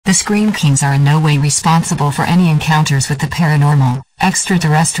The Scream Kings are in no way responsible for any encounters with the paranormal,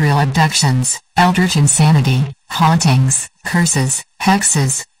 extraterrestrial abductions, eldritch insanity, hauntings, curses,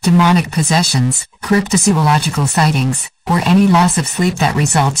 hexes, demonic possessions, cryptozoological sightings, or any loss of sleep that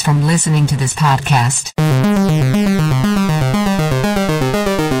results from listening to this podcast.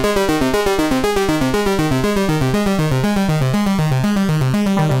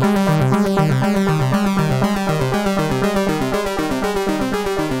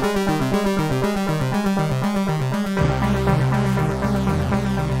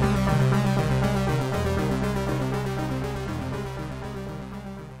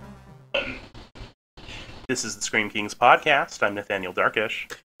 This is the Scream Kings podcast. I'm Nathaniel Darkish.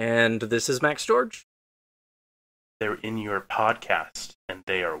 And this is Max George. They're in your podcast, and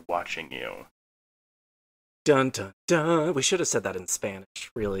they are watching you. Dun dun dun. We should have said that in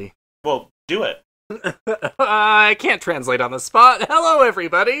Spanish, really. Well, do it. I can't translate on the spot. Hello,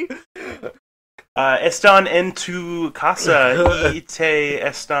 everybody. Están en tu casa y te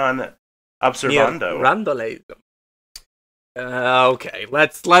están observando. Okay,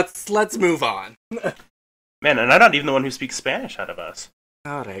 let's move on. Man, and I'm not even the one who speaks Spanish out of us.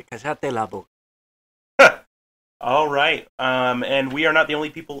 Alright, cállate la boca. All right, and we are not the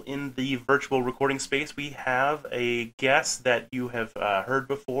only people in the virtual recording space. We have a guest that you have heard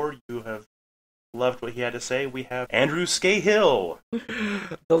before. You have loved what he had to say. We have Andrew Scahill.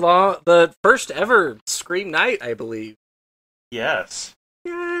 The first ever Scream night, I believe. Yes.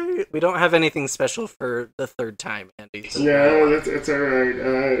 Yay! We don't have anything special for the third time, Andy. So no, that's all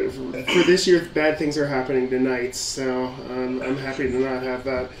right. For this year, bad things are happening tonight, so I'm happy to not have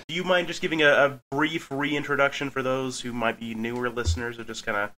that. Do you mind just giving a brief reintroduction for those who might be newer listeners, or just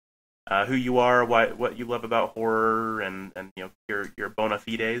kind of who you are, what you love about horror, and you know your bona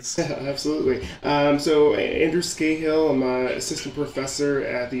fides? Absolutely. So Andrew Scahill, I'm an assistant professor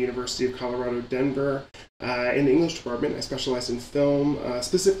at the University of Colorado, Denver. In the English department, I specialize in film,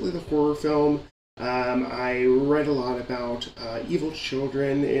 specifically the horror film. I write a lot about evil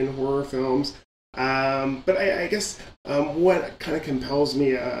children in horror films. But I guess what kind of compels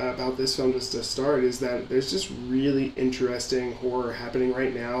me about this film just to start is that there's just really interesting horror happening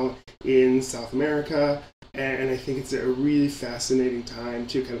right now in South America, and I think it's a really fascinating time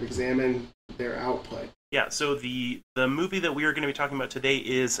to kind of examine their output. Yeah, so the movie that we are going to be talking about today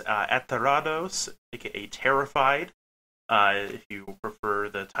is Aterrados, aka Terrified, if you prefer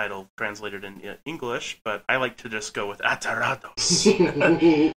the title translated in English, but I like to just go with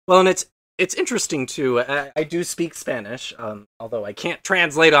Aterrados. Well, and it's interesting, too. I do speak Spanish, although I can't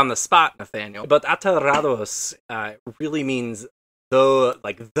translate on the spot, Nathaniel. But Aterrados really means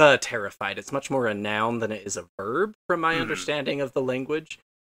the terrified. It's much more a noun than it is a verb, from my understanding of the language.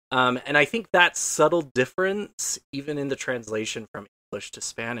 And I think that subtle difference, even in the translation from English to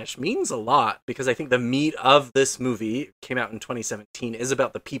Spanish, means a lot, because I think the meat of this movie, came out in 2017, is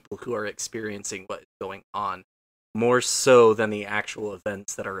about the people who are experiencing what is going on, more so than the actual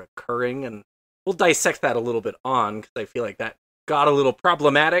events that are occurring. And we'll dissect that a little bit on, because I feel like that got a little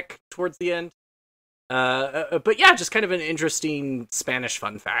problematic towards the end. But yeah, just kind of an interesting Spanish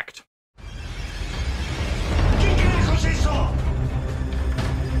fun fact.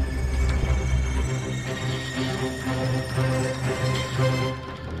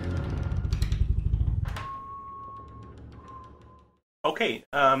 Okay,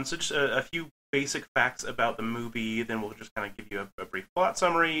 so just a few basic facts about the movie, then we'll just kind of give you a brief plot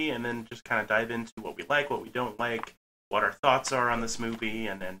summary, and then just kind of dive into what we like, what we don't like, what our thoughts are on this movie,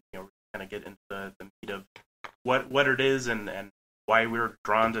 and then kind of get into the meat of what it is and why we're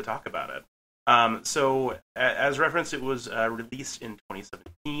drawn to talk about it. So, as referenced, it was released in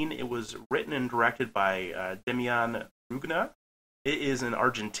 2017. It was written and directed by Demian Rugna. It is an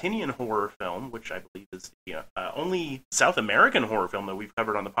Argentinian horror film, which I believe is the only South American horror film that we've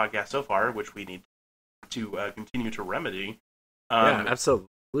covered on the podcast so far, which we need to continue to remedy. Yeah,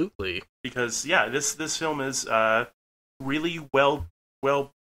 absolutely. Because, yeah, this film is really well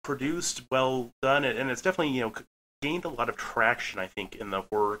produced, well done, and it's definitely gained a lot of traction, I think, in the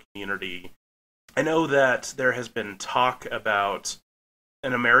horror community. I know that there has been talk about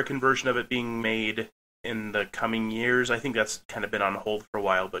an American version of it being made in the coming years. I think that's kind of been on hold for a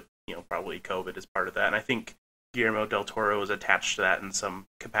while, but probably COVID is part of that. And I think Guillermo del Toro is attached to that in some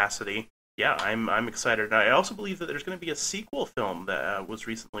capacity. Yeah, I'm excited. And I also believe that there's going to be a sequel film that was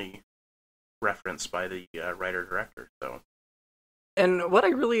recently referenced by the writer-director. So, and what I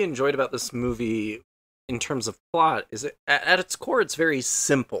really enjoyed about this movie in terms of plot is at its core, it's very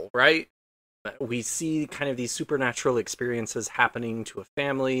simple, right? We see kind of these supernatural experiences happening to a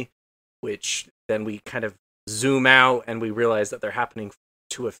family, which then we kind of zoom out and we realize that they're happening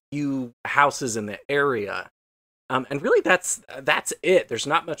to a few houses in the area. And really that's it. There's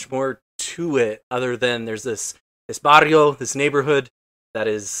not much more to it other than there's this barrio, this neighborhood that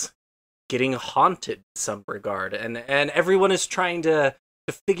is getting haunted in some regard. And everyone is trying to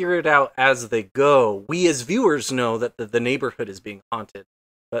figure it out as they go. We as viewers know that the neighborhood is being haunted,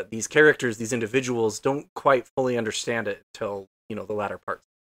 but these characters, these individuals, don't quite fully understand it until, the latter parts.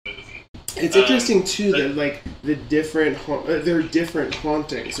 It's interesting too that like the different they're different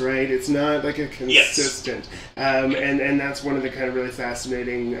hauntings, right? It's not like a consistent, and that's one of the kind of really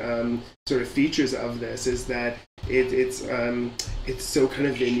fascinating sort of features of this is that it's so kind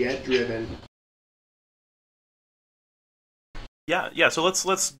of vignette driven. Yeah. So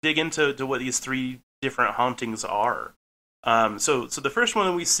let's dig into what these three different hauntings are. So the first one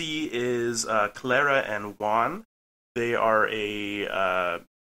that we see is Clara and Juan. They are a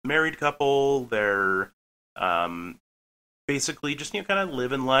married couple. They're basically just kind of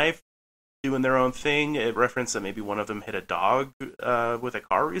living life, doing their own thing. It referenced that maybe one of them hit a dog with a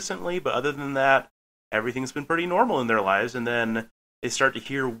car recently, but other than that, everything's been pretty normal in their lives. And then they start to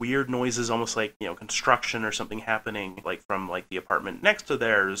hear weird noises, almost like construction or something happening, like from like the apartment next to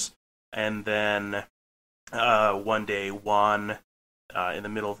theirs. And then one day, Juan, in the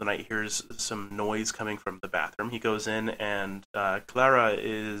middle of the night, hears some noise coming from the bathroom. He goes in, and Clara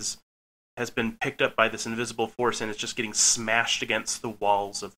has been picked up by this invisible force and is just getting smashed against the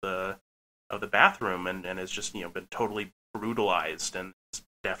walls of the bathroom, and has just been totally brutalized and is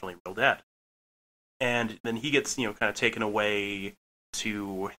definitely real dead. And then he gets kind of taken away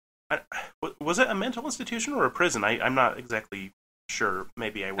to was it a mental institution or a prison? I'm not exactly sure.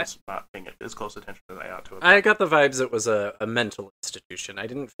 Maybe I was not paying as close attention as I ought to have. I got the vibes it was a mental institution. I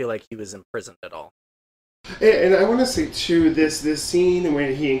didn't feel like he was imprisoned at all. And I want to say too, this scene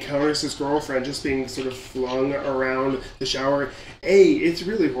when he encounters his girlfriend just being sort of flung around the shower, it's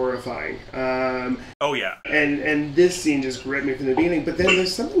really horrifying. Oh yeah. And this scene just gripped me from the beginning. But then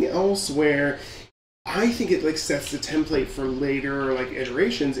there's something else where I think it like sets the template for later like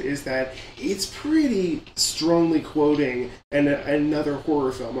iterations, is that it's pretty strongly quoting another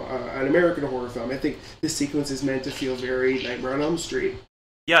horror film, an American horror film. I think this sequence is meant to feel very Nightmare on Elm Street.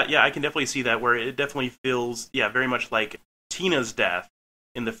 Yeah, I can definitely see that, where it definitely feels very much like Tina's death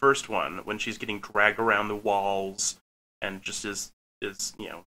in the first one, when she's getting dragged around the walls and just is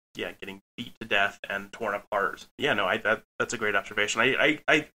getting beat to death and torn apart. Yeah, no, that's a great observation.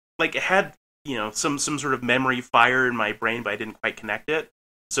 I like had some sort of memory fire in my brain, but I didn't quite connect it.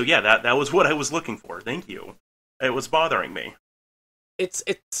 So yeah, that was what I was looking for. Thank you. It was bothering me. It's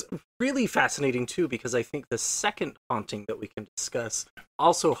really fascinating too, because I think the second haunting that we can discuss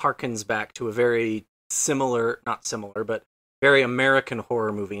also harkens back to a very not similar, but very American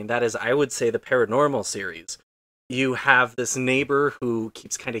horror movie, and that is, I would say, the Paranormal series. You have this neighbor who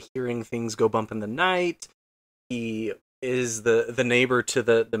keeps kind of hearing things go bump in the night. He is the neighbor to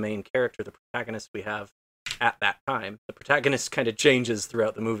the main character, the protagonist we have at that time. The protagonist kind of changes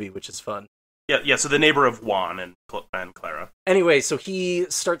throughout the movie, which is fun. Yeah, so the neighbor of Juan and Clara. Anyway, so he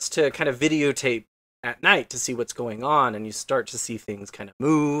starts to kind of videotape at night to see what's going on, and you start to see things kind of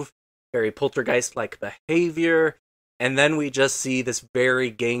move, very poltergeist-like behavior, and then we just see this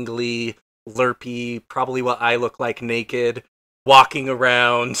very gangly, lerpy, probably what I look like naked, walking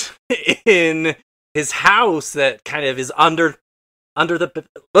around in his house that kind of is under the...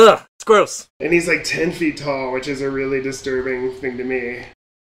 Ugh, it's gross. And he's like 10 feet tall, which is a really disturbing thing to me.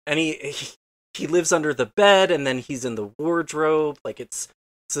 And he lives under the bed, and then he's in the wardrobe. Like, it's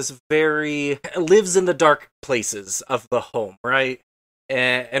this very... lives in the dark places of the home, right?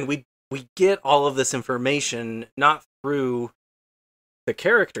 And we get all of this information, not through the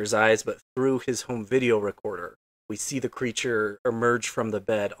character's eyes, but through his home video recorder. We see the creature emerge from the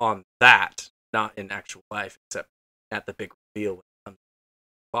bed on that, not in actual life, except at the big reveal when it comes to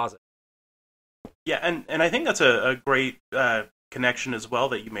the closet. Yeah, and I think that's a great connection as well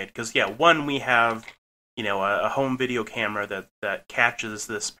that you made, because one, we have a home video camera that catches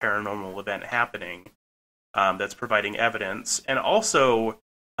this paranormal event happening, that's providing evidence, and also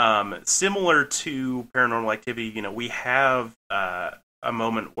similar to Paranormal Activity, we have a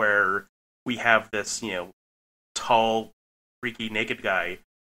moment where we have this tall, freaky, naked guy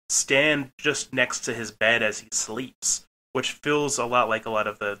stand just next to his bed as he sleeps, which feels a lot like a lot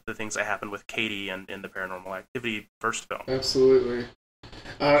of the things that happened with Katie in the Paranormal Activity first film. Absolutely.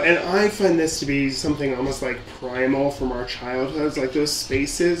 And I find this to be something almost like primal from our childhoods, like those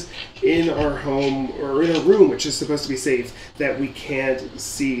spaces in our home or in a room which is supposed to be safe that we can't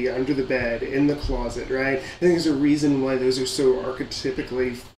see, under the bed, in the closet, right? I think there's a reason why those are so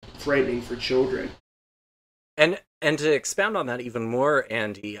archetypically frightening for children. And And to expound on that even more,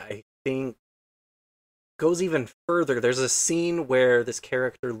 Andy, I think goes even further. There's a scene where this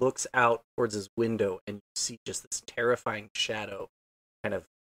character looks out towards his window and you see just this terrifying shadow kind of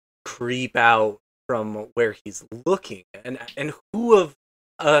creep out from where he's looking. And who of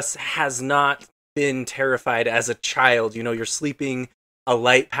us has not been terrified as a child? You know, you're sleeping, a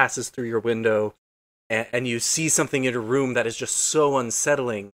light passes through your window, and you see something in your room that is just so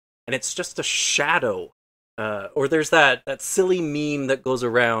unsettling, and it's just a shadow. Or there's that silly meme that goes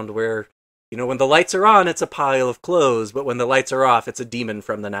around where, you know, when the lights are on, it's a pile of clothes, but when the lights are off, it's a demon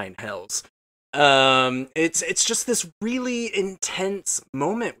from the 9 hells. It's just this really intense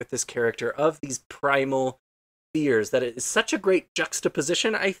moment with this character of these primal fears that is such a great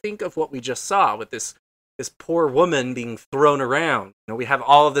juxtaposition, I think, of what we just saw with this poor woman being thrown around. You know, we have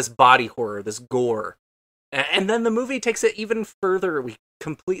all of this body horror, this gore. And then the movie takes it even further. We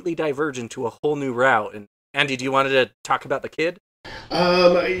completely diverge into a whole new route. And Andy, do you want to talk about the kid?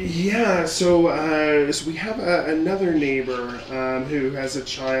 Yeah, so we have another neighbor who has a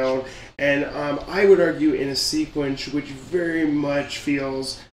child, and I would argue in a sequence which very much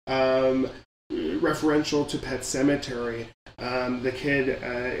feels referential to Pet Sematary. The kid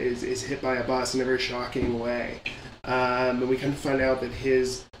is hit by a bus in a very shocking way, and we kind of find out that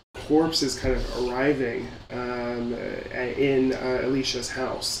his corpse is kind of arriving in Alicia's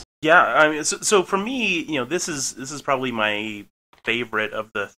house. Yeah, I mean, so for me, you know, this is probably my favorite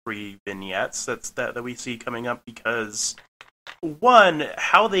of the 3 vignettes that we see coming up, because one,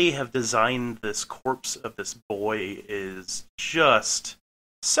 how they have designed this corpse of this boy is just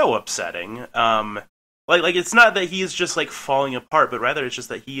so upsetting. Like it's not that he is just like falling apart, but rather it's just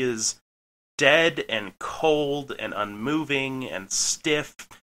that he is dead and cold and unmoving and stiff.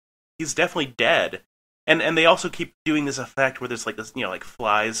 He's definitely dead. And they also keep doing this effect where there's like this, you know, like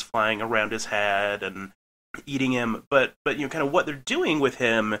flies flying around his head and eating him. But you know, kind of what they're doing with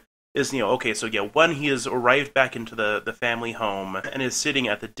him is, you know, okay, so yeah, one, he has arrived back into the family home and is sitting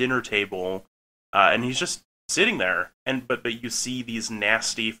at the dinner table, and he's just sitting there. And but you see these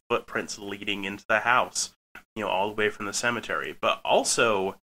nasty footprints leading into the house, you know, all the way from the cemetery. But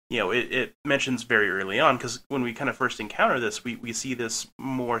also, you know, it mentions very early on, because when we kind of first encounter this, we see this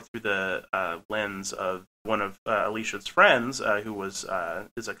more through the lens of one of Alicia's friends, who is a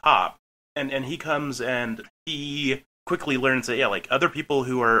cop, and he comes and he quickly learns that, yeah, like other people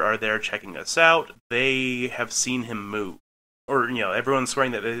who are there checking us out, they have seen him move, or, you know, everyone's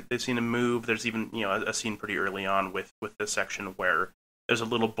swearing that they've seen him move. There's even, you know, a scene pretty early on with this section where there's a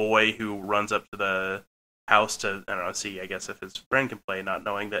little boy who runs up to the house to, I don't know, see, I guess, if his friend can play, not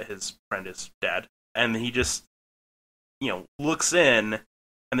knowing that his friend is dead. And he just, you know, looks in,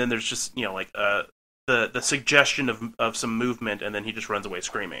 and then there's just, you know, like the suggestion of some movement, and then he just runs away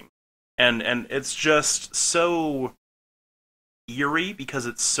screaming. And it's just so eerie because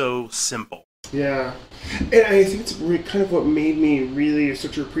it's so simple. Yeah, and I think it's kind of what made me really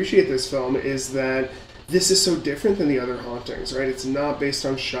start to appreciate this film is that this is so different than the other hauntings, right? It's not based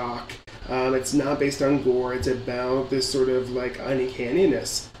on shock. It's not based on gore. It's about this sort of like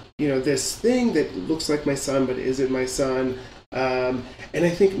uncanniness. You know, this thing that looks like my son but isn't my son. And I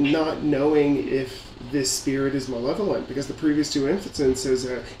think not knowing if this spirit is malevolent, because the previous 2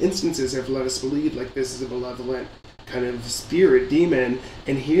 instances have let us believe like this is a malevolent kind of spirit, demon,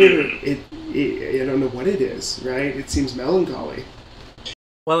 and here it I don't know what it is, right? It seems melancholy.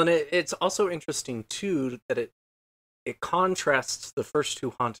 Well, and it's also interesting too that it contrasts the first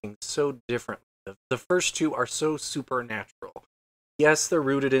 2 hauntings so differently. The first 2 are so supernatural. Yes, they're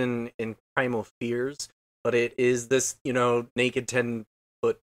rooted in primal fears, but it is this, you know, naked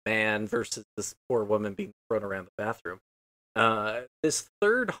 10-foot man versus this poor woman being thrown around the bathroom. This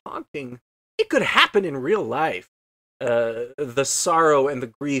third haunting, it could happen in real life. The sorrow and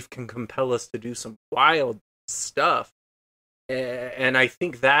the grief can compel us to do some wild stuff. And I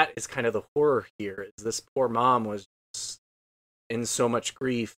think that is kind of the horror here, is this poor mom was in so much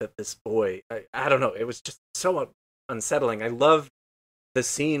grief that this boy, I don't know, it was just so unsettling. I love the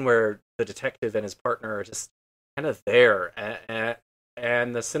scene where the detective and his partner are just kind of there,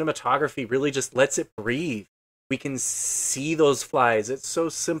 and the cinematography really just lets it breathe. We can see those flies. It's so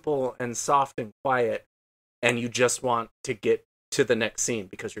simple and soft and quiet, and you just want to get to the next scene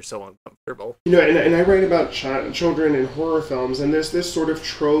because you're so uncomfortable. You know, and I write about children in horror films, and there's this sort of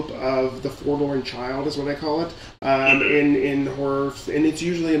trope of the forlorn child, is what I call it, in horror, and it's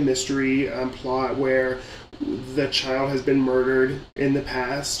usually a mystery plot where the child has been murdered in the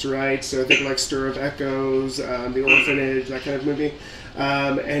past, right? So I think like Stir of Echoes, The Orphanage, that kind of movie.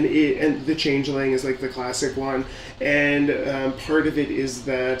 And The Changeling is like the classic one. And part of it is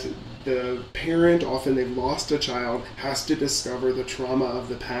that the parent, often they've lost a child, has to discover the trauma of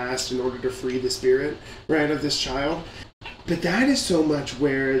the past in order to free the spirit, right, of this child. But that is so much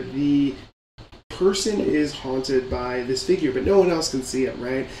where the person is haunted by this figure, but no one else can see him,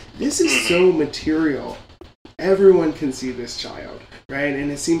 right? This is so material. Everyone can see this child, right?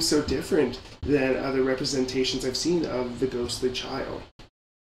 And it seems so different than other representations I've seen of the ghostly child.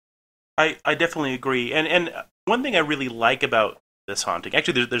 I definitely agree. And one thing I really like about this haunting,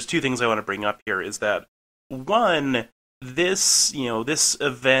 actually there's two things I want to bring up here, is that one, this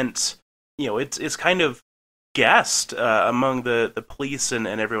event, it's kind of guessed among the police and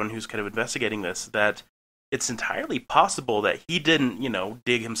everyone who's kind of investigating this, that it's entirely possible that he didn't,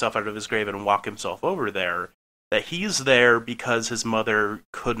 dig himself out of his grave and walk himself over there, that he's there because his mother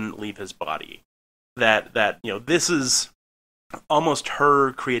couldn't leave his body. That this is almost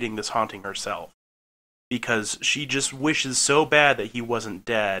her creating this haunting herself, because she just wishes so bad that he wasn't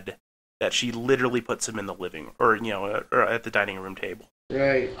dead that she literally puts him in the living or at the dining room table.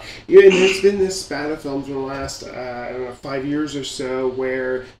 Right. Yeah, and there's been this spat of films in the last, 5 years or so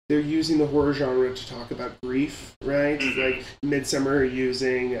where they're using the horror genre to talk about grief, right? Like Midsummer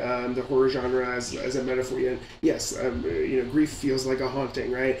using the horror genre as a metaphor. And yes, grief feels like a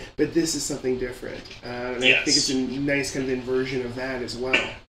haunting, right? But this is something different. And yes. I think it's a nice kind of inversion of that as well.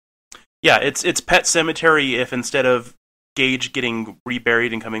 Yeah, it's Pet Sematary if instead of Gage getting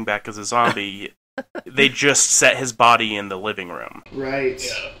reburied and coming back as a zombie, they just set his body in the living room. Right.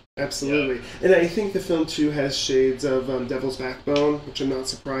 Yeah. Absolutely. Yeah. And I think the film, too, has shades of Devil's Backbone, which I'm not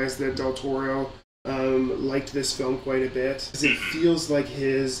surprised that Del Toro liked this film quite a bit, because it feels like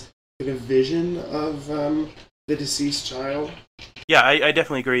his kind of vision of the deceased child. Yeah, I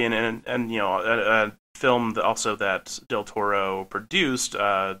definitely agree. And a film also that Del Toro produced,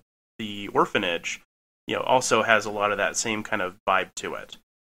 The Orphanage, also has a lot of that same kind of vibe to it.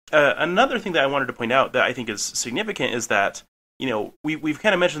 Another thing that I wanted to point out that I think is significant is that, we've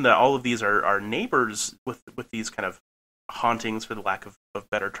kind of mentioned that all of these are neighbors with these kind of hauntings, for the lack of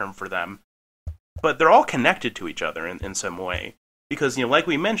better term for them. But they're all connected to each other in some way. Because, like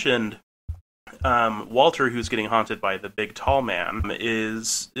we mentioned, Walter, who's getting haunted by the big tall man,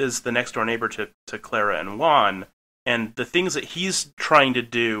 is the next door neighbor to Clara and Juan. And the things that he's trying to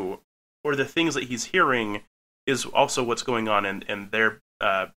do, or the things that he's hearing, is also what's going on in their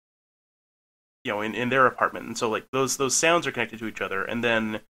in their apartment. And so like those sounds are connected to each other. And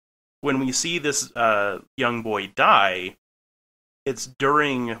then when we see this young boy die, it's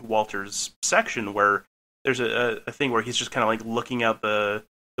during Walter's section where there's a thing where he's just kind of like looking out the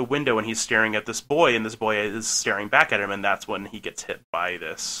window and he's staring at this boy, and this boy is staring back at him, and that's when he gets hit by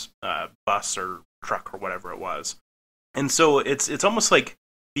this bus or truck or whatever it was. And so it's almost like,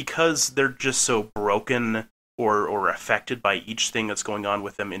 because they're just so broken or affected by each thing that's going on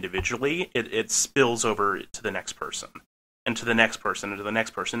with them individually, it spills over to the next person, and to the next person, and to the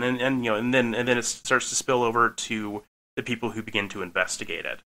next person, and then it starts to spill over to the people who begin to investigate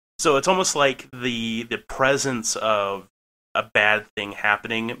it. So it's almost like the presence of a bad thing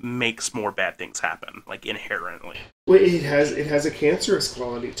happening makes more bad things happen, like inherently. Well, it has a cancerous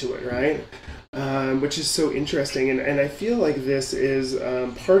quality to it, right? Which is so interesting, and I feel like this is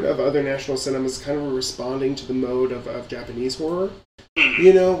part of other national cinemas kind of responding to the mode of Japanese horror,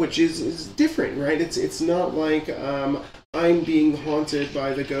 which is different, right? It's not like I'm being haunted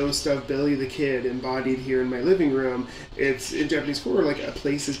by the ghost of Billy the Kid embodied here in my living room. It's, in Japanese horror, like a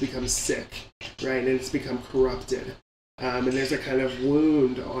place has become sick, right? And it's become corrupted. And there's a kind of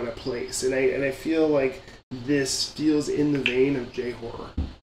wound on a place. And I feel like this feels in the vein of J-horror.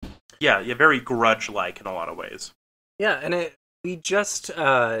 Yeah, very grudge-like in a lot of ways. Yeah, and we just,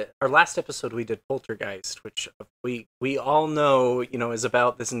 our last episode we did Poltergeist, which we all know, is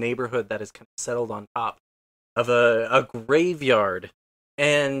about this neighborhood that is kind of settled on top of a graveyard.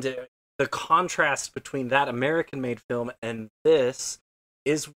 And the contrast between that American-made film and this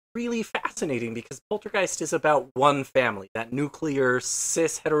is really fascinating, because Poltergeist is about one family, that nuclear,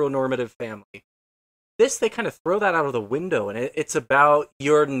 cis, heteronormative family. This, they kind of throw that out of the window, and it's about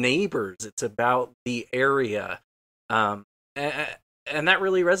your neighbors. It's about the area. And that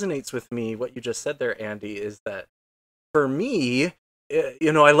really resonates with me, what you just said there, Andy, is that for me,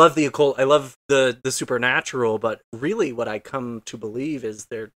 I love the occult, I love the supernatural, but really what I come to believe is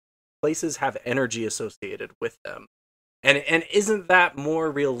their places have energy associated with them. And isn't that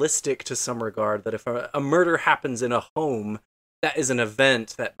more realistic to some regard, that if a murder happens in a home, that is an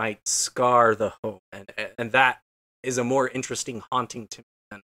event that might scar the home, and that is a more interesting haunting to me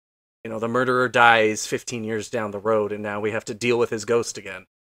than, the murderer dies 15 years down the road, and now we have to deal with his ghost again.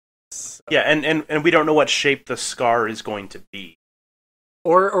 So. Yeah, and we don't know what shape the scar is going to be.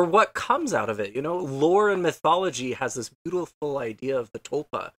 or what comes out of it. You know, lore and mythology has this beautiful idea of the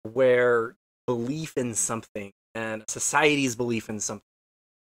tulpa, where belief in something and society's belief in something,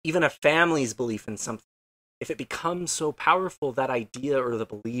 even a family's belief in something, if it becomes so powerful, that idea or the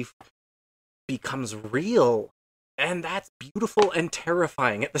belief becomes real. And that's beautiful and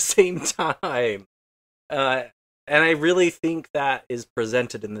terrifying at the same time. And I really think that is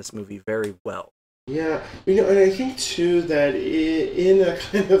presented in this movie very well. Yeah, and I think too that in a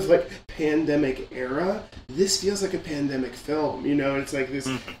kind of like pandemic era, this feels like a pandemic film. It's like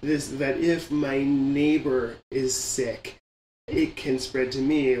this that if my neighbor is sick, it can spread to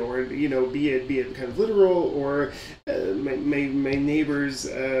me, or be it kind of literal, or my neighbor's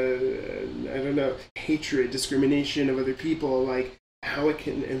I don't know, hatred, discrimination of other people, like how it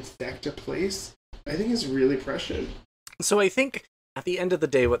can infect a place. I think is really prescient. So I think at the end of the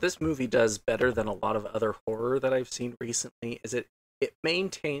day, what this movie does better than a lot of other horror that I've seen recently is it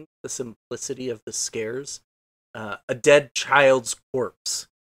maintains the simplicity of the scares. A dead child's corpse.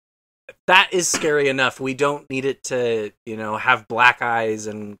 That is scary enough. We don't need it to, have black eyes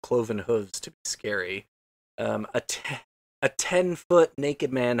and cloven hooves to be scary. A 10-foot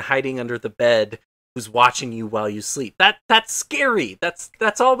naked man hiding under the bed who's watching you while you sleep. That's scary.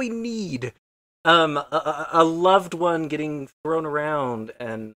 That's all we need. A loved one getting thrown around,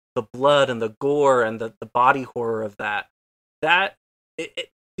 and the blood and the gore and the body horror of that.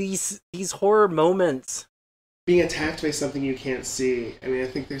 These horror moments. Being attacked by something you can't see. I mean, I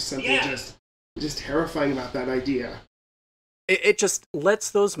think there's something just terrifying about that idea. It just lets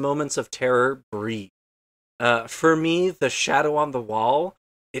those moments of terror breathe. For me, the shadow on the wall,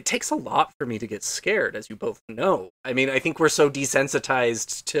 it takes a lot for me to get scared, as you both know. I mean, I think we're so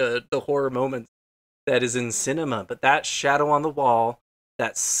desensitized to the horror moments that is in cinema, but that shadow on the wall,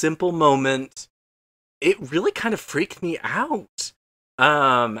 that simple moment, it really kind of freaked me out.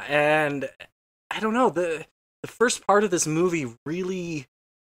 And I don't know, the first part of this movie really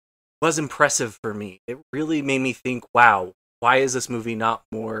was impressive for me. It really made me think, wow, why is this movie not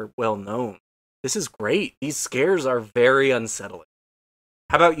more well known? This is great. These scares are very unsettling.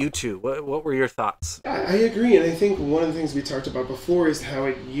 How about you two? What were your thoughts? I agree, and I think one of the things we talked about before is how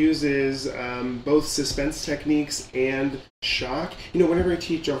it uses both suspense techniques and shock. Whenever I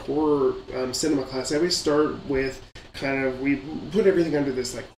teach a horror cinema class, I always start with we put everything under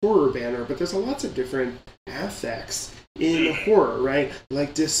this like horror banner, but there's lots of different affects in horror, right?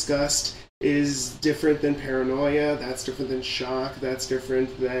 Like disgust is different than paranoia, that's different than shock, that's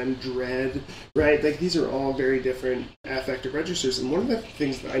different than dread, right? Like these are all very different affective registers, and one of the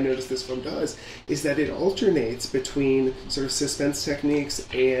things that I noticed this film does is that it alternates between sort of suspense techniques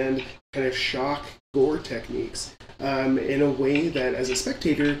and kind of shock gore techniques in a way that as a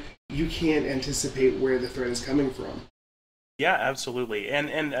spectator you can't anticipate where the threat is coming from. Yeah, absolutely.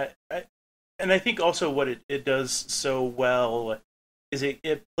 And I think also what it does so well is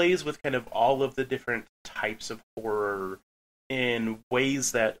it plays with kind of all of the different types of horror in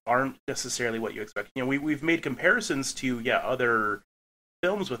ways that aren't necessarily what you expect. We've made comparisons to other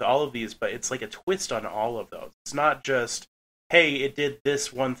films with all of these, but it's like a twist on all of those. It's not just, hey, it did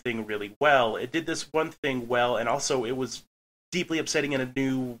this one thing really well. It did this one thing well, and also it was deeply upsetting in a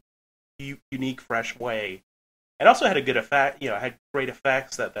new, unique, fresh way. And also had a good effect. Had great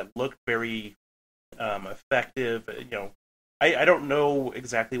effects that looked very effective. I don't know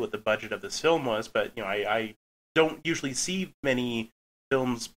exactly what the budget of this film was, but I don't usually see many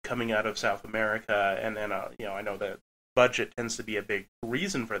films coming out of South America, and I know that budget tends to be a big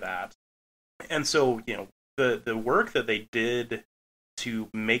reason for that. And so the work that they did to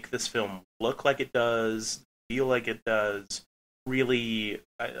make this film look like it does, feel like it does, really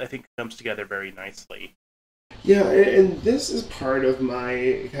I think comes together very nicely. Yeah, and this is part of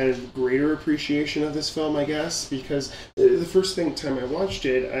my kind of greater appreciation of this film, I guess, because the first time I watched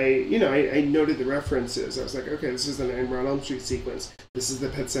it, I noted the references. I was like, okay, this is the Nightmare on Elm Street sequence. This is the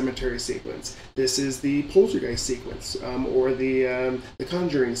Pet Sematary sequence. This is the Poltergeist sequence, or the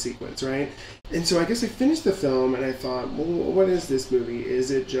Conjuring sequence, right? And so I guess I finished the film and I thought, well, what is this movie?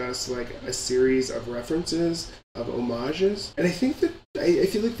 Is it just like a series of references, of homages? And I think that I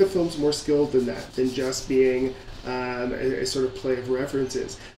feel like the film's more skilled than that, than just being a sort of play of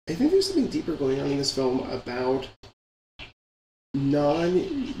references. I think there's something deeper going on in this film about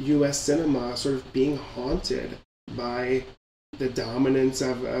non-U.S. cinema sort of being haunted by the dominance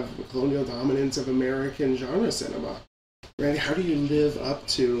of colonial dominance of American genre cinema. Right? How do you live up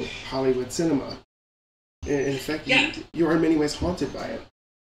to Hollywood cinema? In fact, you are in many ways haunted by it.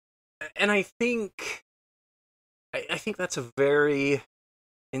 And I think that's a very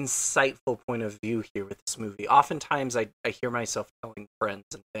insightful point of view here with this movie. Oftentimes I hear myself telling friends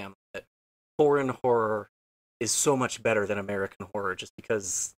and family that foreign horror is so much better than American horror, just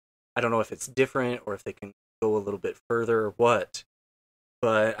because I don't know if it's different or if they can go a little bit further or what.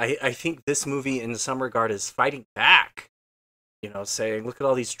 But I think this movie in some regard is fighting back, saying, look at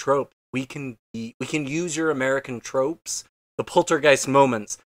all these tropes. We can use your American tropes, the poltergeist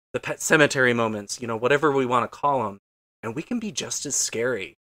moments, the Pet Cemetery moments, whatever we want to call them, and we can be just as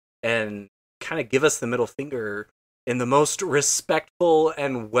scary and kind of give us the middle finger in the most respectful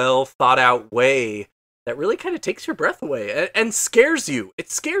and well thought out way that really kind of takes your breath away and scares you.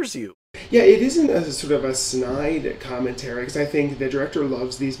 It scares you. Yeah, it isn't a sort of a snide commentary, because I think the director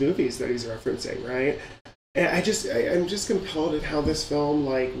loves these movies that he's referencing, right? And I'm just compelled at how this film,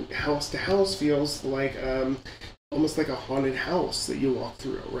 like house to house, feels like almost like a haunted house that you walk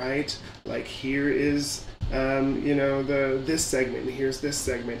through, right? Like, here is this segment, and here's this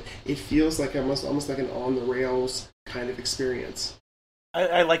segment. It feels like almost like an on the rails kind of experience.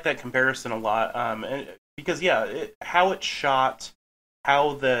 I like that comparison a lot, and because how it's shot,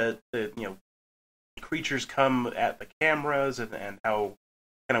 how the creatures come at the cameras, and how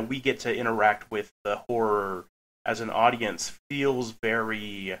kind of we get to interact with the horror as an audience feels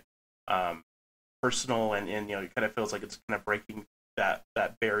very personal, and it kind of feels like it's kind of breaking that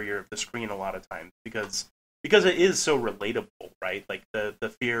barrier of the screen a lot of times, because it is so relatable, right? Like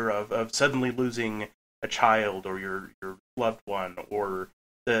the fear of suddenly losing a child or your loved one, or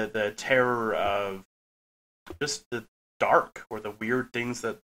the terror of just the dark, or the weird things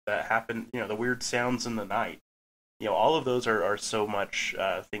that happen, the weird sounds in the night. All of those are so much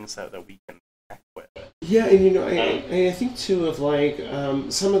things that we can connect with. Yeah, and I think too of like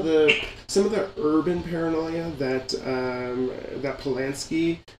some of the urban paranoia that that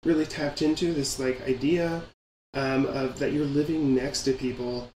Polanski really tapped into, this like idea of that you're living next to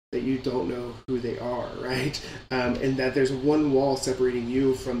people that you don't know who they are, right? And that there's one wall separating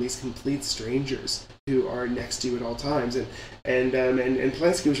you from these complete strangers who are next to you at all times. And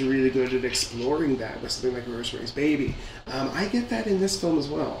Polanski was really good at exploring that with something like Rosemary's Baby. I get that in this film as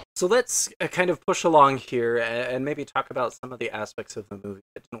well. So let's kind of push along here and maybe talk about some of the aspects of the movie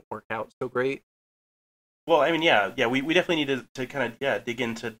that didn't work out so great. Well, I mean, we definitely need to kind of dig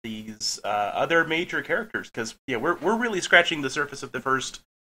into these other major characters, because we're really scratching the surface of the first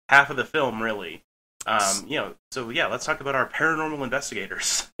half of the film, really. Let's talk about our paranormal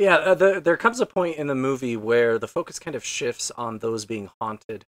investigators. Yeah, there comes a point in the movie where the focus kind of shifts on those being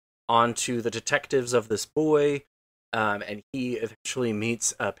haunted onto the detectives of this boy, and he eventually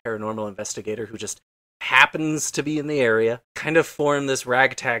meets a paranormal investigator who just happens to be in the area, kind of form this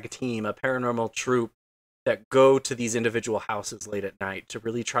ragtag team, a paranormal troupe that go to these individual houses late at night to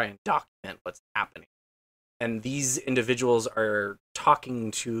really try and document what's happening. And these individuals are talking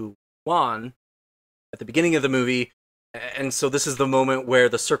to Juan at the beginning of the movie, and so this is the moment where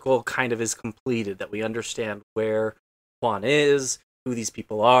the circle kind of is completed, that we understand where Juan is, who these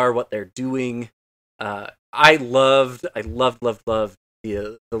people are, what they're doing. I loved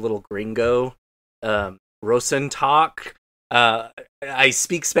the little gringo Rosen talk. I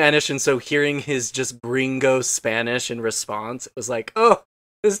speak Spanish, and so hearing his just gringo Spanish in response, it was like, oh,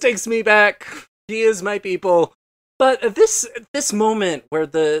 this takes me back. He is my people. But this moment where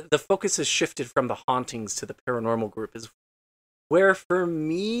the focus is shifted from the hauntings to the paranormal group is where, for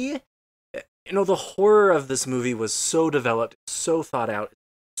me, the horror of this movie was so developed, so thought out,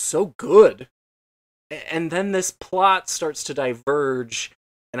 so good. And then this plot starts to diverge,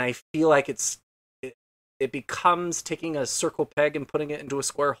 and I feel like it becomes taking a circle peg and putting it into a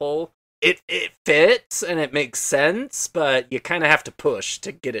square hole. It fits and it makes sense, but you kind of have to push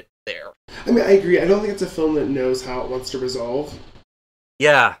to get it there. I mean, I agree. I don't think it's a film that knows how it wants to resolve.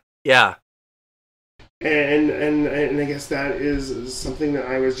 Yeah. And I guess that is something that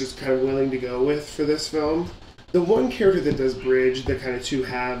I was just kind of willing to go with for this film. The one character that does bridge the kind of two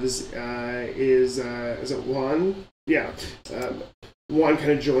halves is it Juan? Yeah. Juan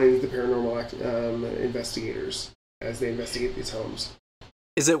kind of joins the paranormal investigators as they investigate these homes.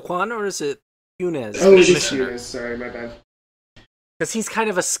 Is it Juan or is it Funes? Oh, it's Funes. Sorry, my bad. Because he's kind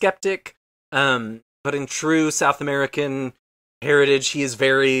of a skeptic, but in true South American heritage, he is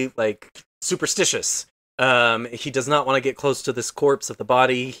very, superstitious. He does not want to get close to this corpse of the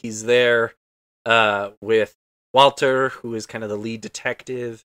body. He's there with Walter, who is kind of the lead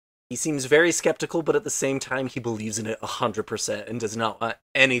detective. He seems very skeptical, but at the same time, he believes in it 100% and does not want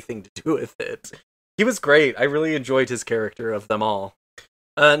anything to do with it. He was great. I really enjoyed his character of them all.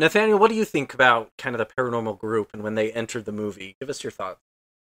 Nathaniel, what do you think about kind of the paranormal group and when they entered the movie? Give us your thoughts.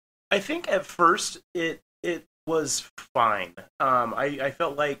 I think at first it was fine. I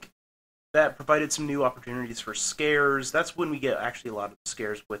felt like that provided some new opportunities for scares. That's when we get actually a lot of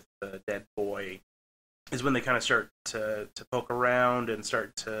scares with the dead boy, is when they kind of start to poke around and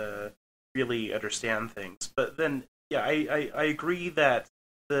start to really understand things. But then, yeah, I agree that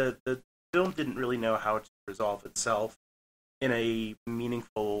the film didn't really know how to resolve itself in a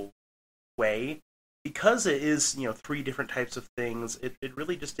meaningful way. Because it is, three different types of things, it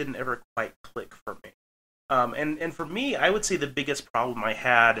really just didn't ever quite click for me. And for me, I would say the biggest problem I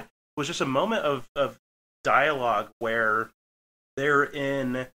had was just a moment of dialogue where they're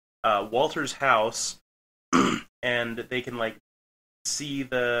in Walter's house and they can like see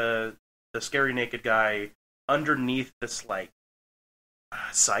the scary naked guy underneath this like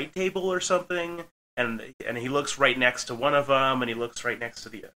side table or something, and he looks right next to one of them, and he looks right next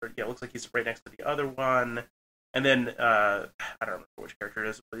to it looks like he's right next to the other one, and then I don't remember which character it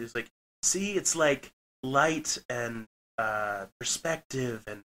is, but he's like, see, it's like light and perspective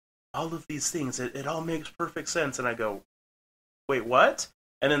and all of these things. It all makes perfect sense. And I go, wait, what?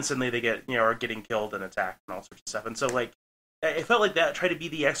 And then suddenly they get, are getting killed and attacked and all sorts of stuff. And so, like, it felt like that tried to be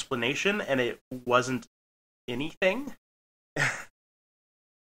the explanation, and it wasn't anything.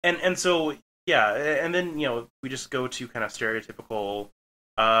 and so, yeah, and then, we just go to kind of stereotypical,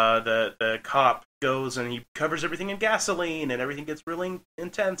 the cop goes and he covers everything in gasoline, and everything gets really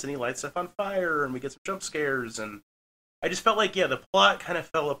intense, and he lights stuff on fire, and we get some jump scares, and I just felt like, the plot kind of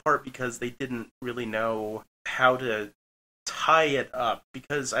fell apart because they didn't really know how to tie it up,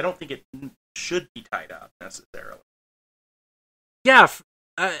 because I don't think it should be tied up necessarily. Yeah,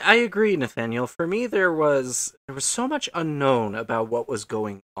 I agree, Nathaniel. For me, there was so much unknown about what was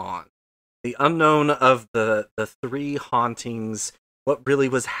going on. The unknown of the three hauntings, what really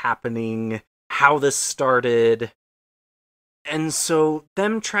was happening, how this started. And so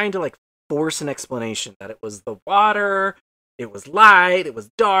them trying to like force an explanation that it was the water, it was light, it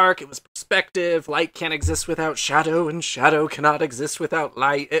was dark, it was perspective, light can't exist without shadow, and shadow cannot exist without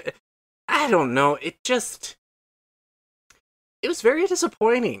light. I don't know, it was very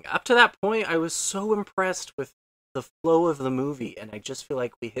disappointing. Up to that point, I was so impressed with the flow of the movie, and I just feel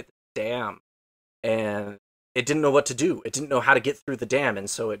like we hit the dam, and it didn't know what to do. It didn't know how to get through the dam, and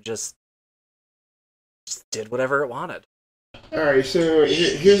so it just did whatever it wanted. Alright, so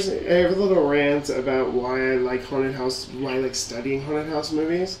here's I have a little rant about why I like why I like studying haunted house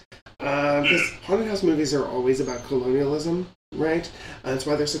movies. Because haunted house movies are always about colonialism, right? And that's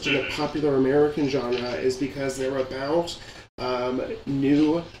why they're such a popular American genre, is because they're about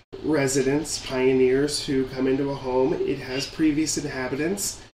new residents, pioneers who come into a home. It has previous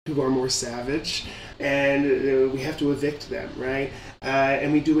inhabitants who are more savage, and we have to evict them, right?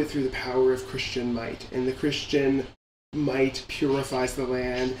 And we do it through the power of Christian might. And the Christian might purifies the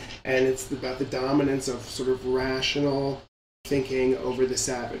land, and it's about the dominance of sort of rational thinking over the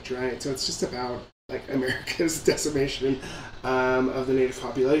savage, right? So it's just about like America's decimation of the native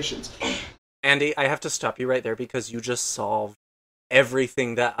populations. Andy, I have to stop you right there because you just solved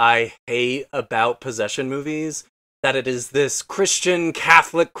everything that I hate about possession movies. That it is this Christian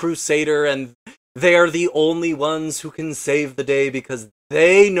Catholic crusader, and they're the only ones who can save the day because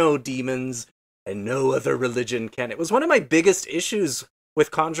they know demons and no other religion can. It was one of my biggest issues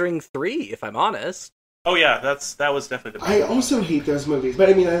with Conjuring 3, if I'm honest. Oh yeah, that was definitely the I also hate those movies, but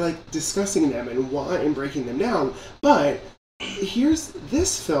I mean, I like discussing them and why and breaking them down. But here's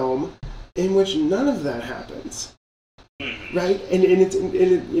this film in which none of that happens, right? And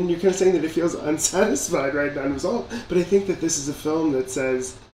you're kind of saying that it feels unsatisfied, right, unresolved. But I think that this is a film that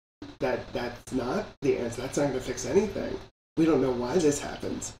says that that's not the answer. That's not going to fix anything. We don't know why this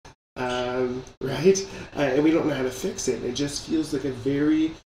happens. Right? And we don't know how to fix it. It just feels like a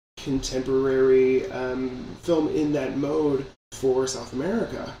very contemporary film in that mode for South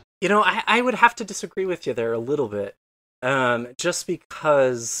America. I would have to disagree with you there a little bit. Just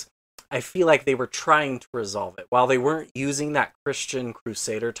because I feel like they were trying to resolve it. While they weren't using that Christian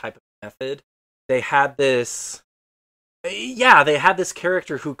crusader type of method, they had this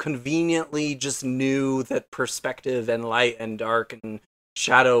character who conveniently just knew that perspective and light and dark and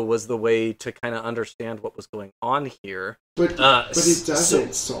shadow was the way to kind of understand what was going on here. But it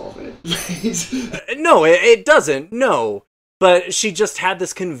doesn't solve it, right? No, it doesn't, no. But she just had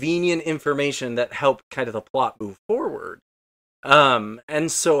this convenient information that helped kind of the plot move forward.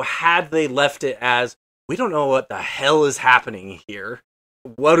 And so had they left it as, we don't know what the hell is happening here,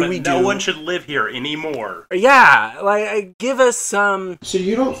 what do we do? No one should live here anymore. Yeah, like, give us some... So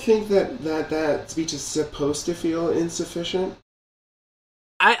you don't think that speech is supposed to feel insufficient?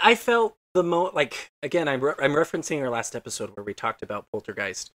 I felt again, I'm referencing our last episode where we talked about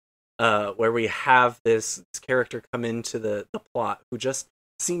Poltergeist. where we have this character come into the plot who just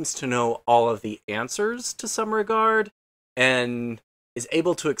seems to know all of the answers to some regard and is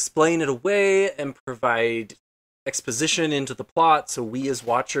able to explain it away and provide exposition into the plot so we as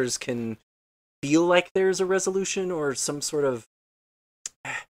watchers can feel like there's a resolution or some sort of,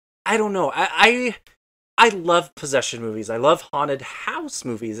 I don't know. I love possession movies. I love haunted house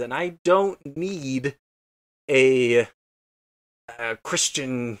movies, and I don't need a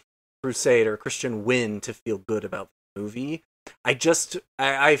Christian crusade or Christian win to feel good about the movie. I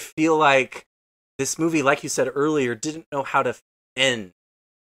feel like this movie, like you said earlier, didn't know how to end.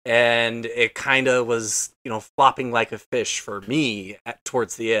 And it kind of was, flopping like a fish for me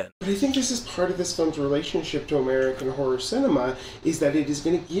towards the end. But I think this is part of this film's relationship to American horror cinema, is that it is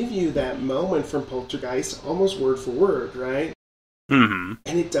going to give you that moment from Poltergeist almost word for word, right? Mm-hmm.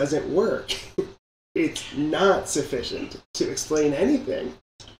 And it doesn't work. It's not sufficient to explain anything.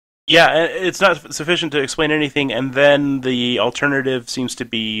 Yeah, it's not sufficient to explain anything, and then the alternative seems to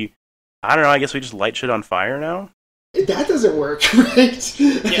be, I don't know, I guess we just light shit on fire now? That doesn't work, right?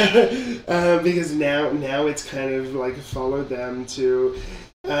 Yeah. Because now it's kind of like followed them to,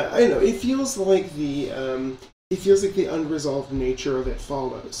 I don't know. It feels like the unresolved nature of it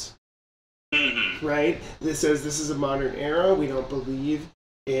follows, right? This says this is a modern era. We don't believe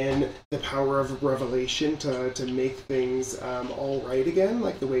in the power of revelation to make things all right again,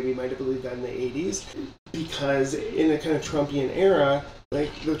 like the way we might have believed that in the 80s. Because in a kind of Trumpian era, like,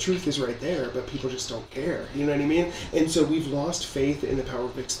 the truth is right there, but people just don't care. You know what I mean? And so we've lost faith in the power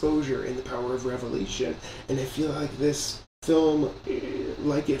of exposure, in the power of revelation. And I feel like this film,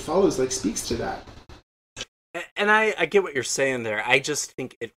 like It Follows, like, speaks to that. And I get what you're saying there. I just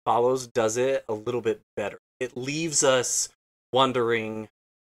think It Follows does it a little bit better. It leaves us wondering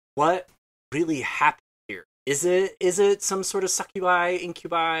what really happened here. Is it some sort of succubi,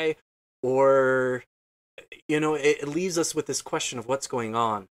 incubi, or... it leaves us with this question of what's going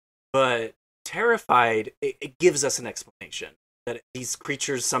on. But Terrified, it gives us an explanation that these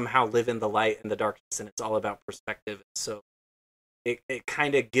creatures somehow live in the light and the darkness, and it's all about perspective. So it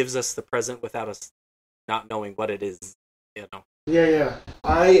kind of gives us the present without us not knowing what it is, Yeah.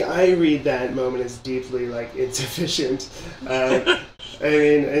 I read that moment as deeply, like, insufficient. I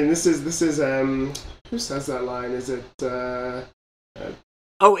mean, and this is who says that line? Is it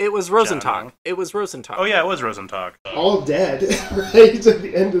Oh, it was Rosenthal. It was Rosenthal. Oh, yeah, it was Rosenthal. all dead, right, at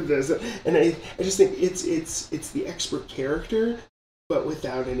the end of this. And I just think it's the expert character, but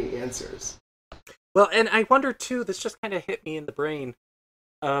without any answers. Well, and I wonder, too, this just kind of hit me in the brain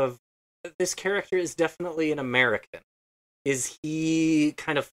of this character is definitely an American. Is he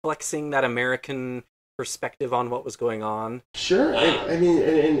kind of flexing that American perspective on what was going on? Sure. I mean,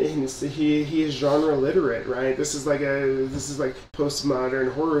 and he is genre literate, right? This is like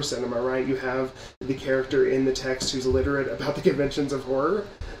postmodern horror cinema, right? You have the character in the text who's literate about the conventions of horror.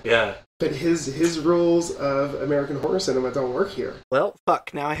 Yeah. But his rules of American horror cinema don't work here. Well,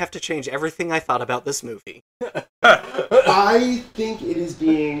 fuck. Now I have to change everything I thought about this movie. I think it is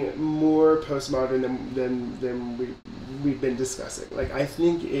being more postmodern than we've been discussing. Like, I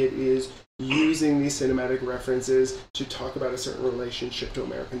think it is using these cinematic references to talk about a certain relationship to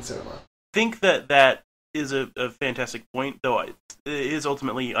American cinema. I think that is a fantastic point, though it is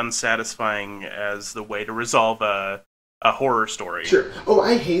ultimately unsatisfying as the way to resolve a horror story. Sure. Oh,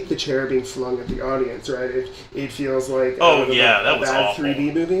 I hate the chair being flung at the audience, right? It feels like that was bad awful.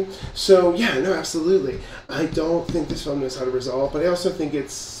 3D movie. So, yeah, no, absolutely. I don't think this film knows how to resolve, but I also think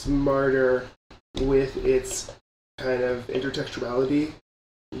it's smarter with its kind of intertextuality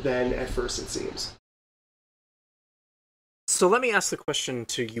than at first it seems. So let me ask the question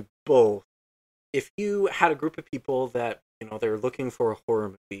to you both. If you had a group of people that, they're looking for a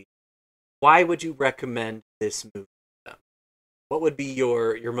horror movie, why would you recommend this movie to them? What would be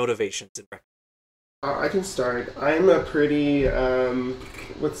your motivations in recommending? I can start. I'm a pretty,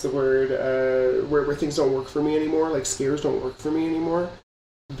 what's the word, where things don't work for me anymore, like scares don't work for me anymore.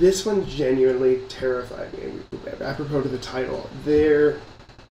 This one genuinely terrified me, apropos to the title.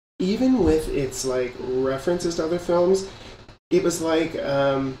 Even with its, like, references to other films, it was like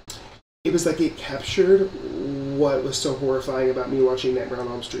it captured what was so horrifying about me watching Nightmare on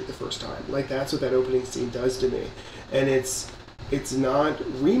Elm Street the first time. Like, that's what that opening scene does to me. And it's not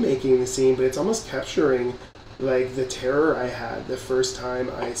remaking the scene, but it's almost capturing, like, the terror I had the first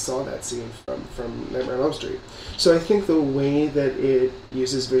time I saw that scene from Nightmare on Elm Street. So I think the way that it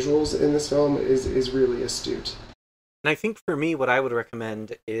uses visuals in this film is really astute. And I think for me, what I would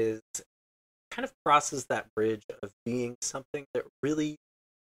recommend is kind of crosses that bridge of being something that really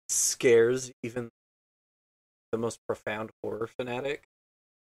scares even the most profound horror fanatic.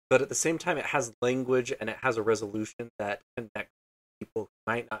 but at the same time, it has language and it has a resolution that connects people who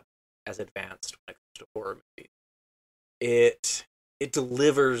might not be as advanced when it comes to horror movies. It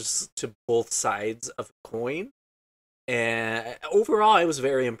delivers to both sides of the coin, and overall, I was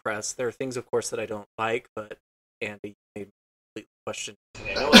very impressed. There are things, of course, that I don't like, but Andy, you made me completely question.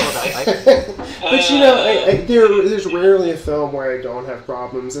 I know what I like. But you know, there's rarely a film where I don't have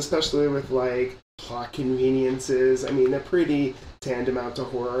problems, especially with like plot conveniences. I mean, they're pretty tantamount to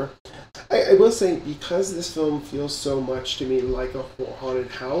horror. I will say, because this film feels so much to me like a haunted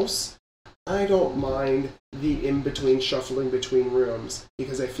house, I don't mind the in-between shuffling between rooms,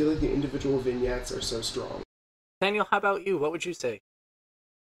 because I feel like the individual vignettes are so strong. Daniel, how about you? What would you say?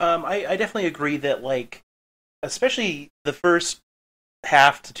 I definitely agree that, like, especially the first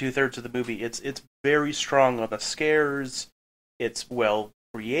half to 2/3 of the movie, it's very strong on the scares. It's well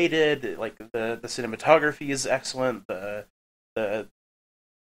created. Like the cinematography is excellent. The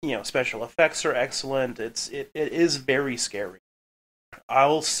special effects are excellent. It is very scary.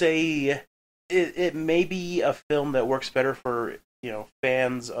 I'll say it may be a film that works better for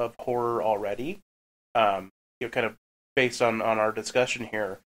fans of horror already. Kind of based on our discussion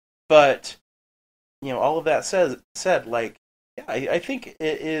here, but all of that said, like, yeah, I think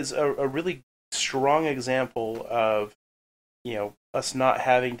it is a really strong example of us not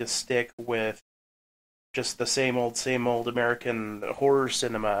having to stick with just the same old American horror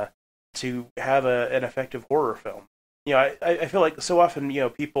cinema to have an effective horror film. I feel like so often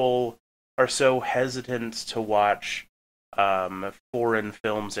people are so hesitant to watch foreign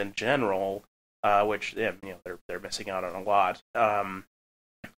films in general, which they're missing out on a lot.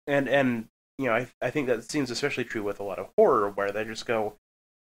 And I think that seems especially true with a lot of horror, where they just go,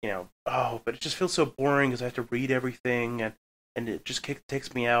 oh, but it just feels so boring because I have to read everything, and it just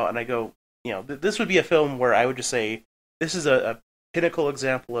takes me out. And I go, this would be a film where I would just say this is a pinnacle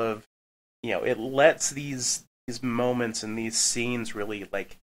example of, it lets these moments and these scenes really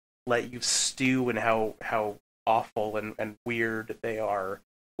like let you stew in how awful and weird they are,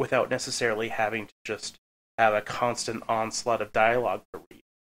 without necessarily having to just have a constant onslaught of dialogue to read.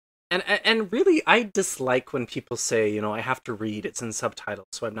 And really, I dislike when people say, I have to read, it's in subtitles,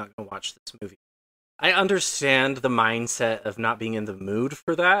 so I'm not going to watch this movie. I understand the mindset of not being in the mood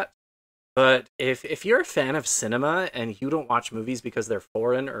for that, but if you're a fan of cinema and you don't watch movies because they're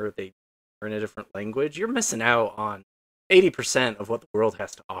foreign or they are in a different language, you're missing out on 80% of what the world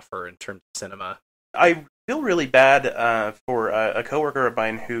has to offer in terms of cinema. I feel really bad for a coworker of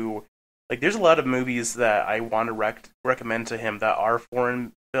mine who, like, there's a lot of movies that I want to recommend to him that are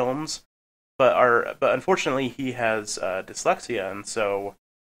foreign films, but unfortunately he has dyslexia, and so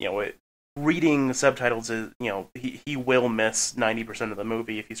reading subtitles is he will miss 90% of the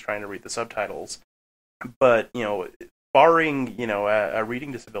movie if he's trying to read the subtitles. But barring a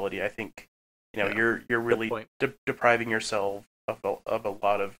reading disability, I think you're really depriving yourself of a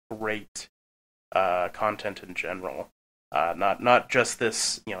lot of great content in general. Not just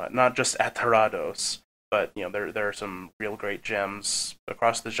this, not just Aterrados, but there are some real great gems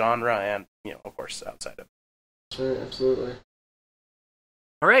across the genre, and of course outside of it. Sure, absolutely.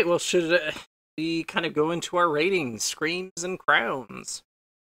 All right, well, should we kind of go into our ratings, screams and crowns?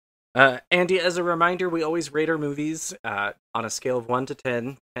 Andy, as a reminder, we always rate our movies on a scale of 1 to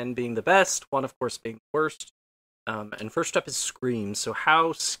 10, 10 being the best, 1 of course being the worst. And first up is Scream. So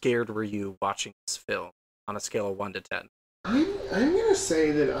how scared were you watching this film on a scale of 1 to 10? I'm going to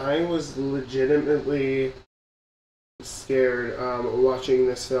say that I was legitimately scared watching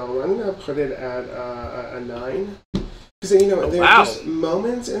this film. I'm going to put it at a 9. Because, there are just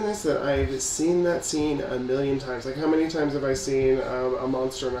moments in this that I've seen that scene a million times. Like, how many times have I seen a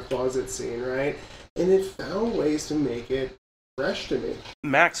monster in a closet scene, right? And it found ways to make it fresh to me.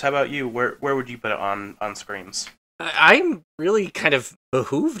 Max, how about you? Where would you put it on Screams? I'm really kind of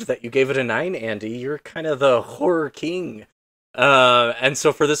behooved that you gave it a 9, Andy. You're kind of the horror king. And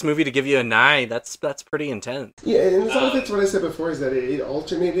so for this movie to give you a 9, that's pretty intense. Yeah, and some of it's what I said before, is that it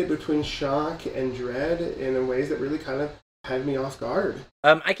alternated between shock and dread in ways that really kind of had me off guard.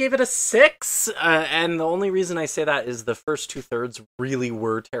 I gave it a 6, and the only reason I say that is the first 2/3 really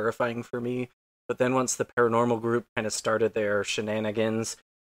were terrifying for me, but then once the paranormal group kind of started their shenanigans,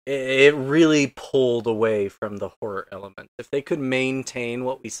 it really pulled away from the horror element. If they could maintain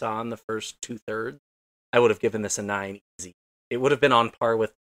what we saw in the first 2/3, I would have given this a 9 easy. It would have been on par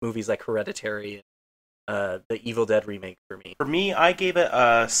with movies like Hereditary and the Evil Dead remake for me. For me, I gave it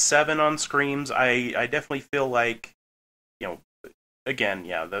a 7 on Screams. I definitely feel like, again,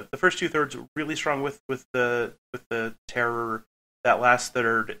 yeah, the first 2/3 were really strong with the terror. That last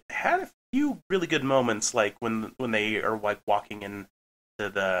third had a few really good moments, like when they are like walking in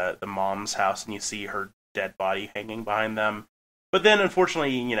to the mom's house and you see her dead body hanging behind them. But then,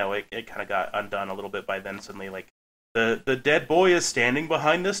 unfortunately, it kind of got undone a little bit by then. Suddenly, like, the dead boy is standing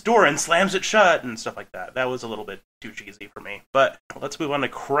behind this door and slams it shut and stuff like that. That was a little bit too cheesy for me. But let's move on to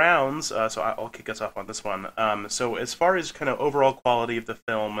Crowns. So I'll kick us off on this one. So as far as kind of overall quality of the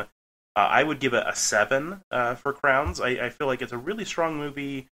film, I would give it a 7 for Crowns. I feel like it's a really strong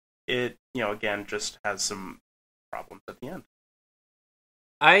movie. It, again, just has some problems at the end.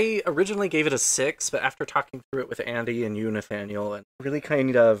 I originally gave it a 6, but after talking through it with Andy and you, Nathaniel, and really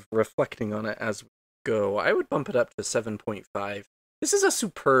kind of reflecting on it as we go, I would bump it up to 7.5. This is a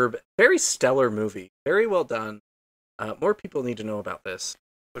superb, very stellar movie. Very well done. More people need to know about this.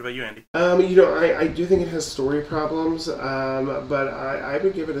 What about you, Andy? I do think it has story problems, but I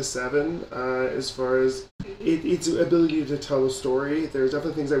would give it a 7 as far as its ability to tell a story. There's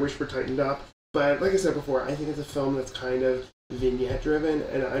definitely things I wish were tightened up, but like I said before, I think it's a film that's kind of vignette driven,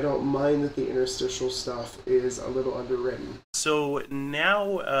 and I don't mind that the interstitial stuff is a little underwritten. So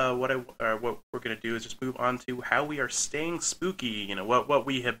now what we're going to do is just move on to how we are staying spooky, what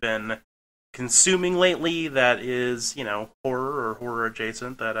we have been consuming lately that is, horror or horror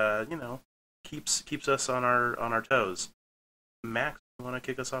adjacent that keeps us on our toes. Max, you want to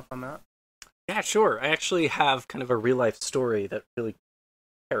kick us off on that? Yeah, sure. I actually have kind of a real life story that really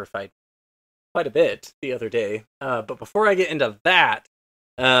terrified me quite a bit the other day. But before I get into that,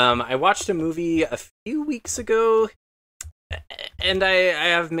 I watched a movie a few weeks ago, and I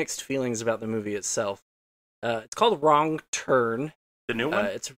have mixed feelings about the movie itself. It's called Wrong Turn. The new one?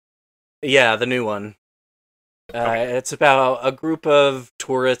 Yeah, the new one. Okay. It's about a group of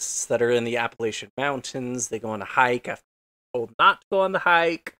tourists that are in the Appalachian Mountains. They go on a hike after being told not to go on the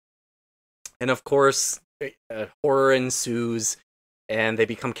hike. And of course, horror ensues, and they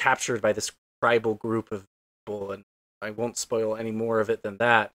become captured by this tribal group of people, and I won't spoil any more of it than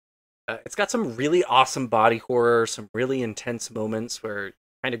that. It's got some really awesome body horror, some really intense moments where you're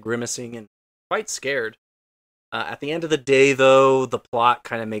kind of grimacing and quite scared. At the end of the day, though, the plot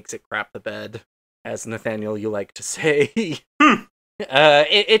kind of makes it crap the bed, as Nathaniel, you like to say.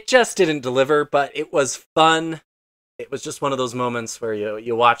 It just didn't deliver, but it was fun. It was just one of those moments where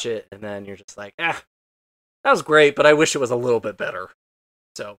you watch it, and then you're just like, that was great, but I wish it was a little bit better.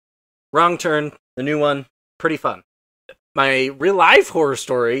 So, Wrong Turn, the new one, pretty fun. My real-life horror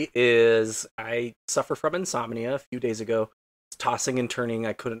story is I suffer from insomnia a few days ago. I was tossing and turning,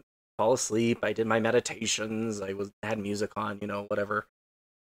 I couldn't fall asleep. I did my meditations. I had music on, whatever.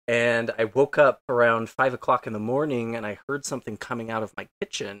 And I woke up around 5 o'clock in the morning and I heard something coming out of my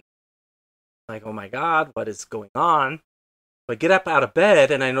kitchen. Like, oh my God, what is going on? So I get up out of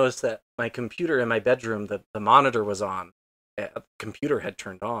bed and I noticed that my computer in my bedroom, the monitor was on. The computer had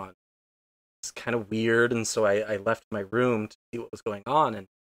turned on. It's kind of weird, and so I left my room to see what was going on, and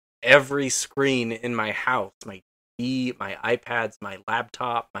every screen in my house, my TV, my iPads, my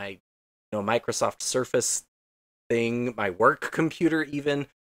laptop, my Microsoft Surface thing, my work computer even,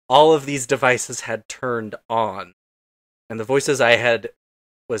 all of these devices had turned on. And the voices I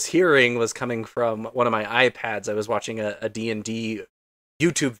was hearing was coming from one of my iPads. I was watching a D&D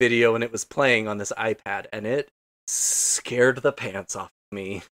YouTube video, and it was playing on this iPad, and it scared the pants off of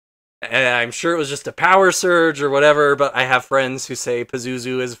me. And I'm sure it was just a power surge or whatever, but I have friends who say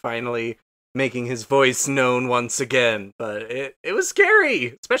Pazuzu is finally making his voice known once again. But it was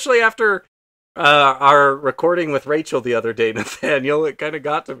scary, especially after our recording with Rachel the other day, Nathaniel. It kind of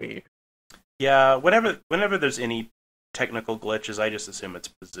got to me. Yeah, whenever there's any technical glitches, I just assume it's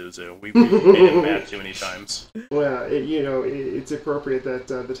Pazuzu. We've made him mad too many times. Well, it's appropriate that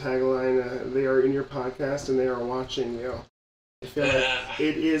the tagline, they are in your podcast and they are watching you. I feel like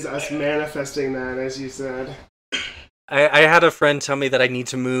it is us manifesting that, as you said. I had a friend tell me that I need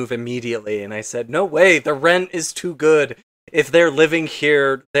to move immediately, and I said, no way, the rent is too good. If they're living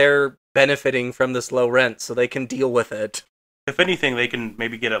here, they're benefiting from this low rent, so they can deal with it. If anything, they can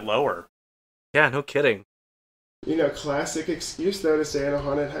maybe get it lower. Yeah, no kidding. Classic excuse, though, to stay in a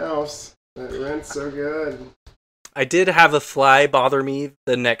haunted house. That rent's so good. I did have a fly bother me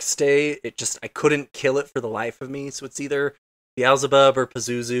the next day. I couldn't kill it for the life of me, so it's either Beelzebub or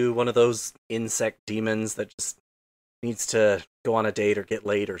Pazuzu, one of those insect demons that just needs to go on a date or get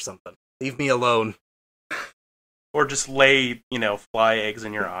laid or something. Leave me alone. Or just lay, fly eggs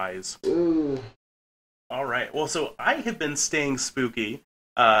in your eyes. Ooh. All right. Well, so I have been staying spooky.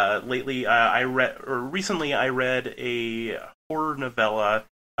 Lately, recently I read a horror novella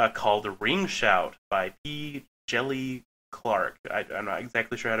called Ring Shout by P. Jelly Clark. I'm not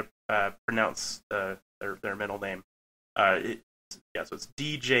exactly sure how to pronounce their middle name. It's Yeah, so it's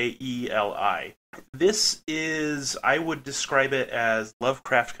Djeli. This is, I would describe it as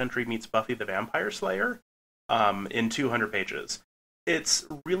Lovecraft Country meets Buffy the Vampire Slayer in 200 pages. It's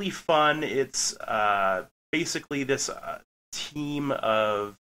really fun. It's basically this team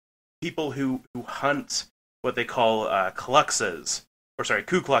of people who hunt what they call Ku Kluxes.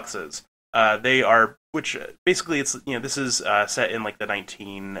 They are, which basically it's, this is set in like the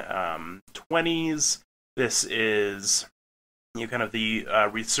 1920s. This is kind of the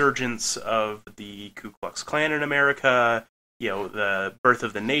resurgence of the Ku Klux Klan in America. The birth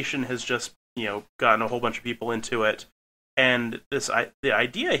of the nation has just gotten a whole bunch of people into it, and the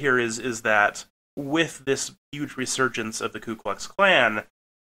idea here is that with this huge resurgence of the Ku Klux Klan,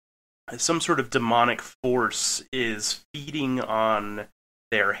 some sort of demonic force is feeding on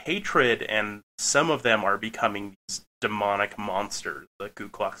their hatred, and some of them are becoming these demonic monsters, the Ku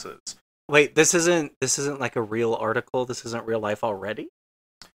Kluxes. Wait, this isn't like a real article? This isn't real life already?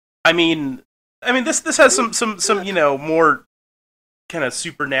 I mean, this has some more kind of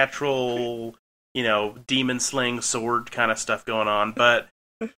supernatural, demon slaying sword kind of stuff going on, but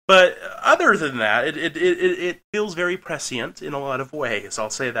other than that, it feels very prescient in a lot of ways. I'll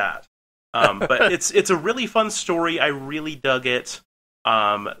say that. But it's a really fun story. I really dug it.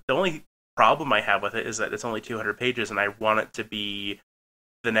 The only problem I have with it is that it's only 200 pages, and I want it to be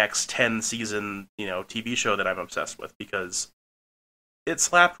the next 10 season, TV show that I'm obsessed with, because it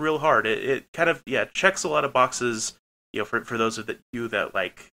slapped real hard. It kind of, checks a lot of boxes, for those of you that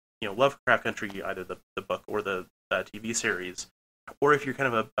like, Lovecraft Country, either the book or the TV series, or if you're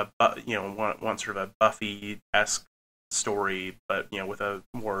kind of want sort of a Buffy-esque story, but, with a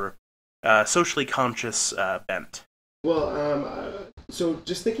more socially conscious bent. Well, so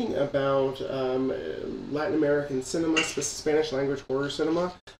just thinking about Latin American cinema, Spanish language horror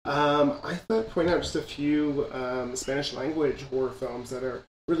cinema, I thought I'd point out just a few Spanish language horror films that are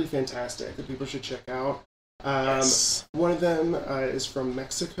really fantastic that people should check out. Yes. One of them is from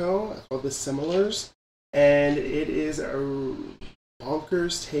Mexico, called The Similars, and it is a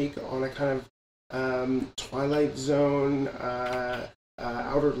bonkers take on a kind of Twilight Zone,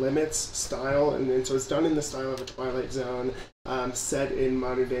 Outer Limits style, and so it's done in the style of a Twilight Zone, set in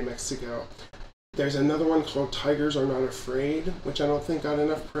modern-day Mexico. There's another one called Tigers Are Not Afraid, which I don't think got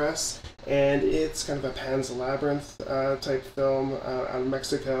enough press, and it's kind of a Pan's Labyrinth type film out of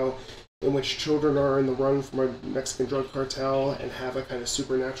Mexico, in which children are in the run from a Mexican drug cartel and have a kind of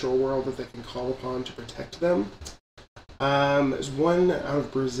supernatural world that they can call upon to protect them. There's one out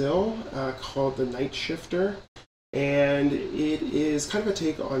of Brazil called The Night Shifter, and it is kind of a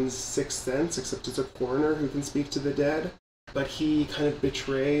take on Sixth Sense, except it's a coroner who can speak to the dead, but he kind of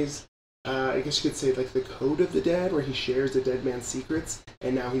betrays, I guess you could say, like the code of the dead, where he shares the dead man's secrets,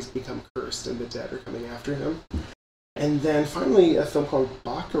 and now he's become cursed, and the dead are coming after him. And then finally, a film called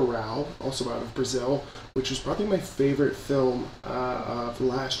Bacurau, also out of Brazil, which was probably my favorite film of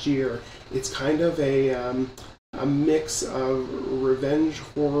last year. It's kind of a mix of revenge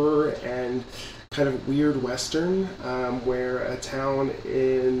horror and kind of weird western, where a town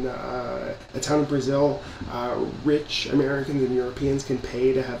in Brazil, rich Americans and Europeans can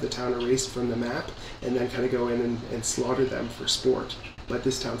pay to have the town erased from the map, and then kind of go in and slaughter them for sport. But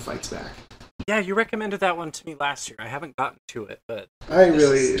this town fights back. Yeah, you recommended that one to me last year. I haven't gotten to it, but I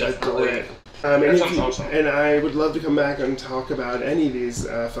really adore it. And I would love to come back and talk about any of these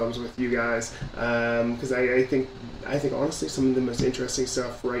films with you guys, because I think honestly some of the most interesting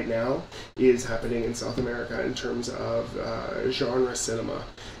stuff right now is happening in South America in terms of genre cinema,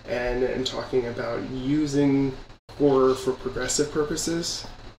 and talking about using horror for progressive purposes,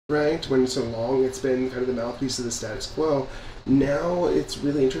 right? When so long it's been kind of the mouthpiece of the status quo. Now it's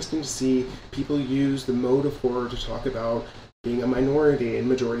really interesting to see people use the mode of horror to talk about being a minority in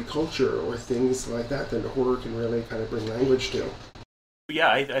majority culture, or things like that horror can really kind of bring language to.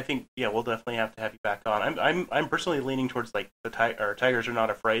 Yeah, I think we'll definitely have to have you back on. I'm personally leaning towards like Tigers Are Not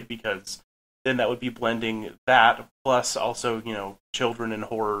Afraid, because then that would be blending that plus also children in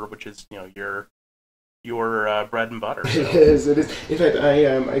horror, which is your bread and butter. So. It is. In fact,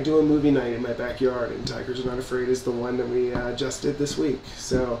 I do a movie night in my backyard, and Tigers Are Not Afraid is the one that we just did this week.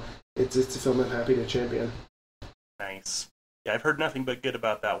 So it's a film I'm happy to champion. Nice. Yeah, I've heard nothing but good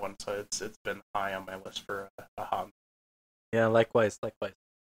about that one, so it's been high on my list for a hot. Yeah, likewise.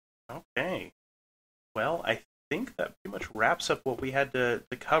 Okay. Well, I think that pretty much wraps up what we had to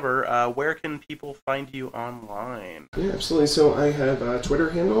cover. Where can people find you online? Yeah, absolutely. So I have a Twitter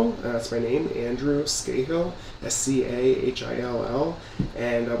handle. That's my name, Andrew Scahill, Scahill,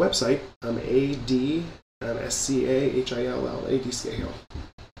 and a website, Scahill, Scahill.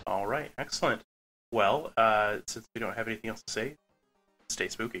 All right, excellent. Well, since we don't have anything else to say, Stay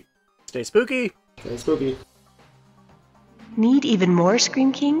spooky. Stay spooky. Stay spooky. Need even more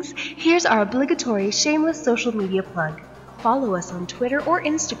Scream Kings? Here's our obligatory shameless social media plug. Follow us on Twitter or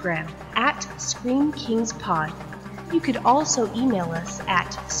Instagram at Scream Kings Pod. You could also email us at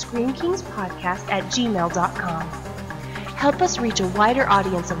screamkingspodcast@gmail.com. Help us reach a wider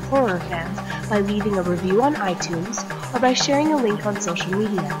audience of horror fans by leaving a review on iTunes or by sharing a link on social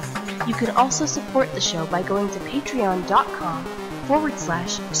media. You can also support the show by going to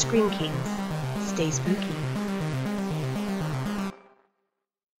patreon.com/Scream Kings. Stay spooky.